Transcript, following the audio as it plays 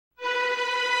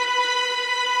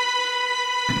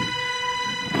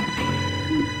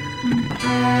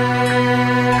Welcome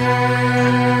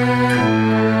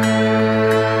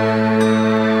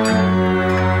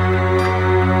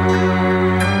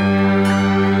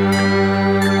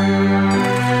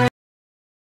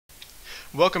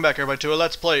back, everybody, to a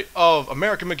Let's Play of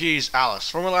American McGee's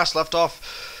Alice. When we last left off,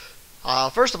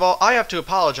 first of all, I have to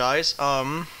apologize.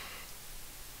 For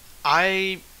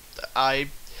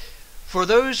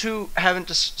those who haven't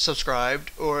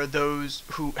subscribed, or those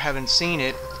who haven't seen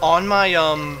it, on my,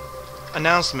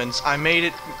 announcements, I made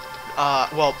it,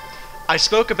 well, I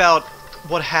spoke about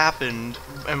what happened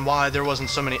and why there wasn't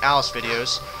so many Alice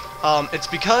videos. It's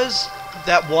because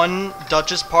that one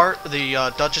Duchess part,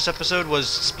 the Duchess episode, was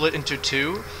split into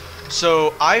two,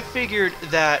 so I figured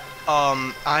that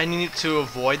I needed to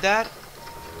avoid that.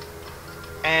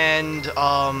 And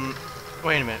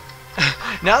wait a minute.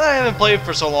 Now that I haven't played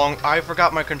for so long, I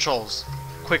forgot my controls.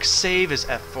 Quick save is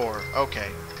F4.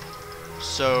 Okay.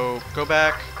 So go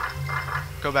back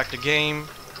to game,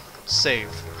 save.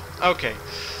 Okay.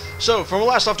 So from when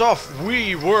we last left off,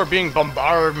 we were being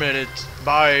bombarded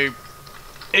by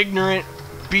ignorant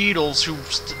beetles who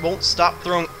won't stop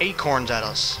throwing acorns at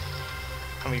us.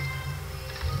 And we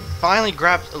finally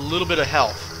grabbed a little bit of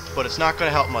health, but it's not going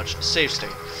to help much. Save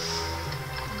state.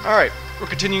 Alright, we're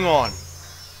continuing on.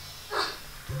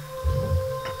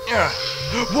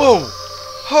 Whoa!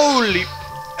 Holy...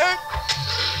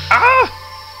 Ah!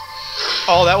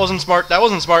 Oh, that wasn't smart. That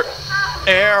wasn't smart.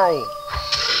 Ow!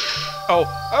 Oh.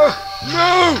 Oh!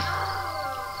 No!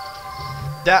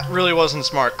 That really wasn't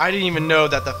smart. I didn't even know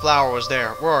that the flower was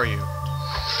there. Where are you?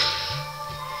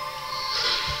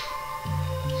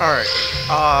 Alright.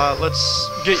 Let's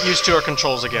get used to our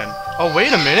controls again. Oh,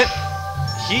 wait a minute.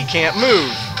 He can't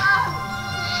move.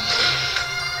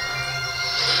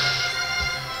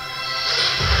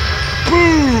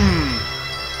 Boom!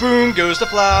 Boom goes the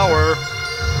flower.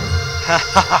 Ha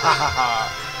ha ha ha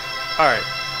ha. Alright.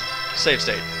 Save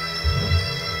state.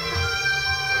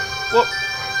 Whoop.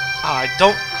 I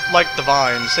don't like the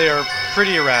vines. They are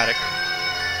pretty erratic.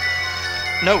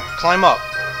 No, climb up.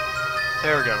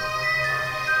 There we go.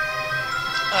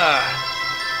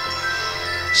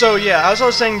 So yeah, as I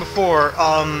was saying before,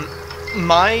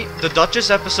 the Duchess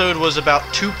episode was about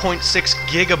 2.6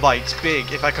 gigabytes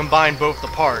big if I combine both the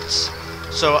parts.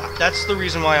 So that's the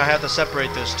reason why I had to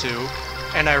separate those two,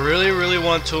 and I really, really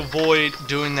wanted to avoid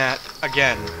doing that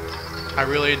again. I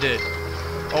really did.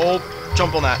 Oh,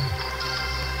 jump on that.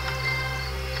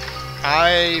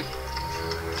 I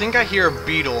think I hear a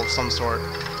beetle of some sort.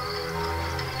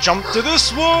 Jump to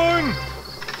this one!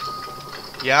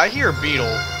 Yeah, I hear a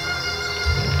beetle.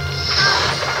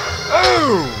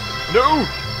 Oh! No!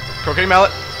 Croquet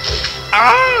mallet.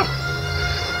 Ah!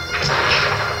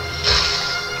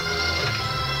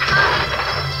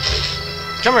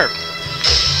 Come here.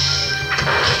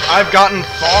 I've gotten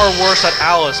far worse at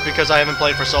Alice because I haven't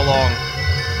played for so long.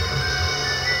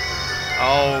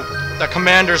 Oh, the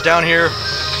commander's down here.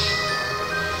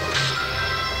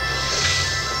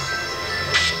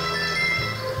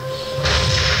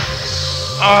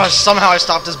 Oh, somehow I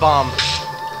stopped his bomb.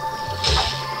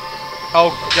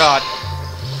 Oh, God.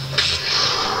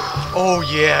 Oh,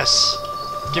 yes.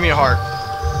 Give me a heart.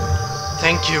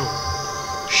 Thank you.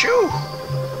 Shoo!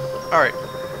 Alright.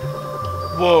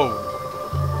 Whoa.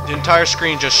 The entire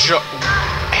screen just shook.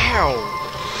 Ow!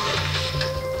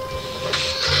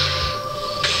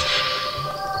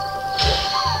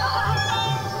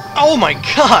 Oh my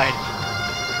God!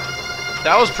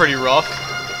 That was pretty rough.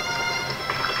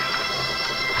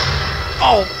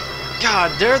 Oh,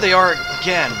 God, there they are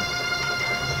again.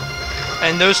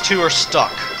 And those two are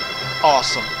stuck.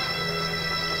 Awesome.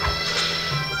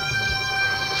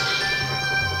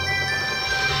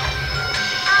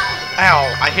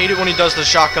 Ow, I hate it when he does the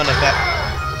shotgun effect.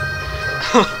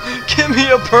 Give me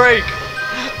a break!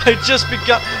 I just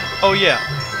begun. Oh, yeah.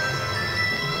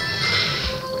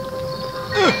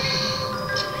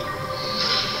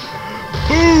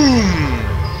 Boom!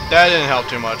 That didn't help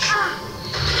too much.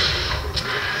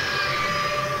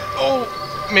 Oh,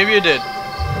 maybe it did.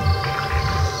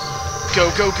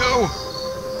 Go, go, go!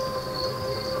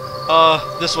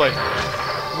 This way.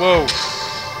 Whoa.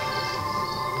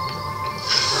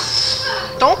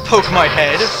 Don't poke my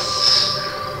head!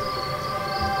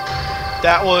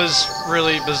 That was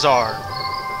really bizarre.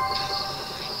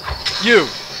 You!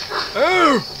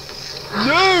 Oh!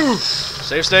 No!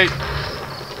 Save state.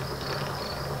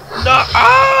 No!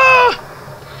 Ah!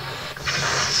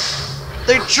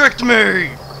 They tricked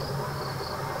me!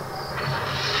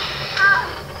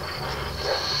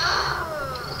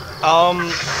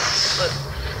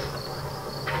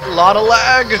 A lot of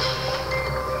lag.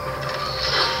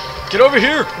 Get over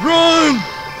here! Run!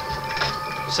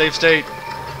 Save state.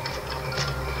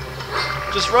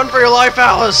 Just run for your life,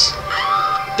 Alice!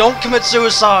 Don't commit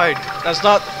suicide! That's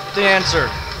not the answer.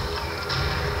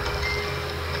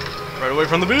 Run away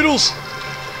from the beetles!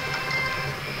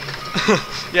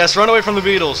 Yes, run away from the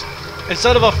beetles.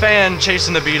 Instead of a fan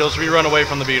chasing the beetles, we run away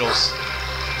from the beetles.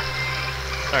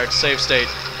 Alright, save state.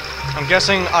 I'm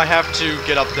guessing I have to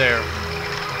get up there.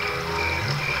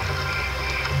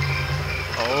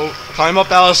 Oh, climb up,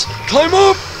 Alice! Climb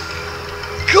up!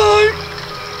 Climb!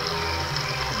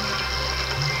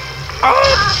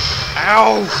 Ah!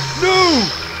 Ow! No!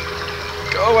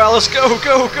 Go, Alice, go,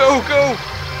 go, go, go!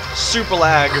 Super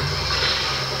lag.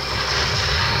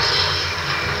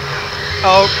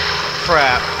 Oh,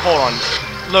 crap. Hold on.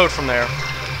 Load from there.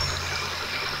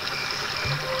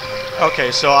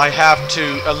 Okay, so I have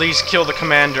to at least kill the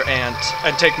commander ant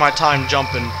and take my time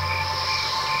jumping.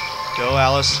 Go,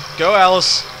 Alice. Go,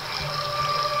 Alice.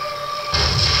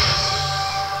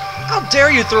 How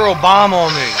dare you throw a bomb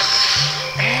on me?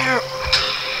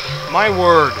 My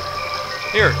word.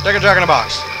 Here, take a Jack in a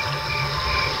Box.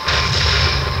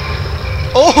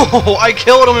 Oh, I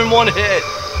killed him in one hit.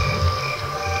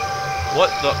 What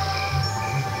the?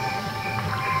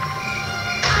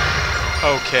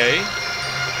 Okay.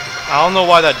 I don't know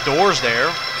why that door's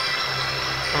there.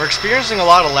 I'm experiencing a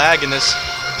lot of lag in this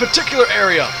particular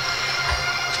area.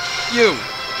 You.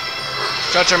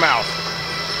 Shut your mouth.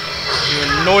 You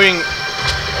annoying...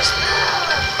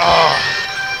 Ugh.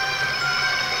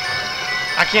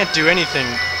 I can't do anything.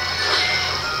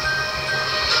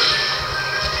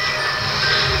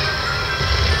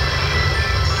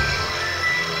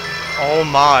 Oh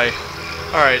my.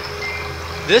 Alright.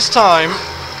 This time...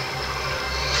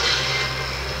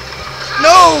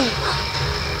 No!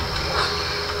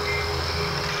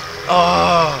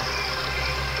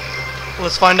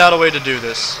 Let's find out a way to do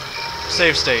this.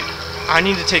 Save state. I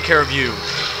need to take care of you.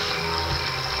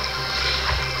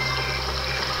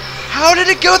 How did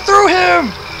it go through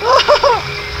him?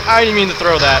 I didn't mean to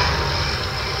throw that.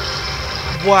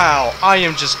 Wow, I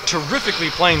am just terrifically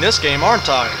playing this game, aren't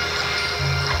I?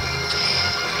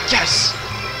 Yes!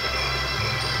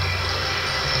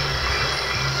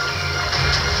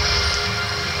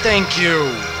 Thank you!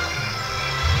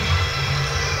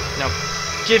 Now,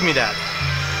 give me that.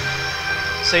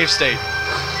 Save state.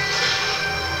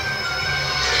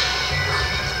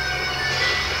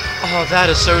 Oh, that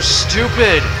is so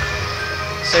stupid!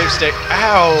 Save state.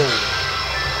 Ow!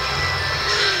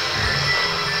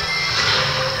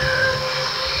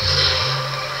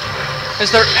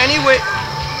 Is there any way...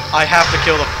 I have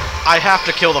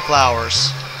to kill the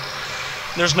flowers.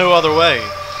 There's no other way.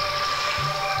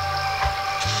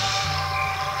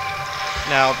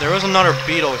 Now, there was another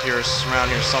beetle here around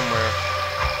here somewhere.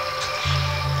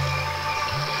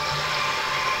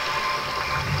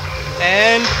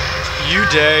 And you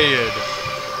did.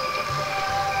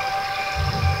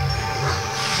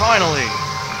 Finally.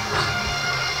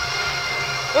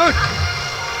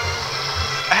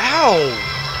 Ow.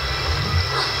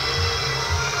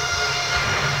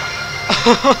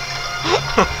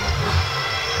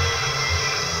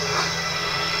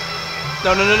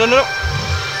 No, no, no, no, no.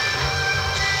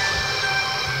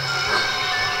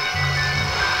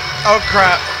 Oh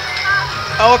crap.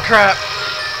 Oh crap.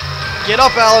 Get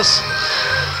up, Alice.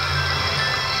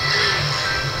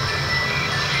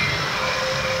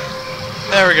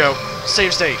 There we go.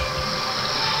 Save state.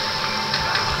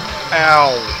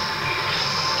 Ow.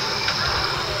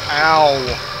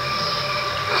 Ow.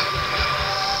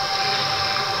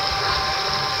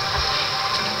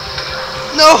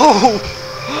 No!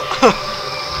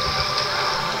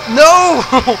 No!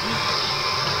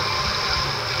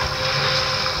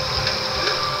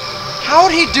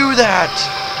 How'd he do that?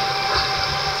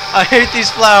 I hate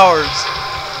these flowers.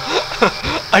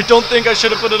 I don't think I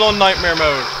should have put it on nightmare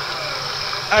mode.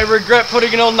 I regret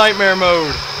putting it on nightmare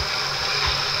mode.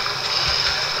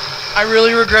 I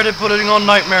really regretted putting it on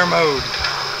nightmare mode.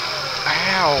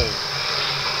 Ow.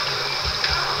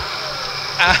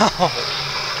 Ow.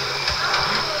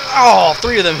 Oh,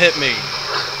 3 of them hit me.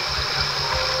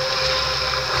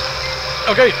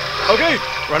 Okay, okay,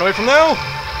 run away from now.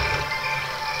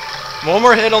 One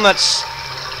more hit on that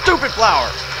stupid flower.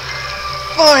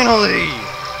 Finally!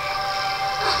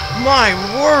 My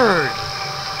word!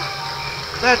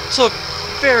 That took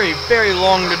very, very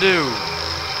long to do.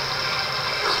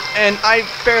 And I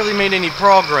barely made any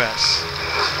progress.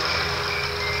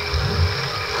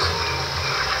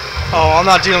 Oh, I'm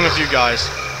not dealing with you guys.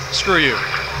 Screw you.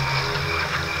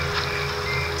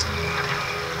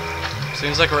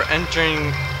 Seems like we're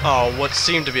entering, what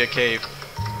seemed to be a cave.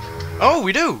 Oh,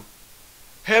 we do!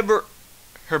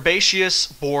 Herbaceous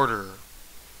border.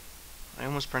 I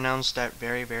almost pronounced that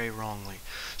very, very wrongly.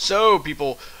 So,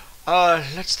 people,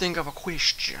 let's think of a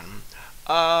question.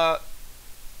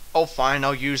 Oh, fine,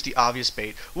 I'll use the obvious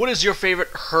bait. What is your favorite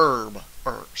herb?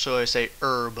 Or shall I say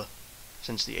herb,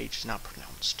 since the H is not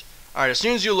pronounced. Alright, as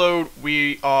soon as you load,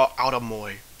 we are out of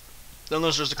Moy.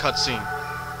 Unless there's a cutscene.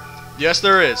 Yes,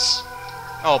 there is.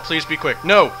 Oh, please be quick.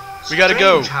 No! We gotta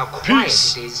go.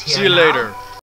 Peace! See you later.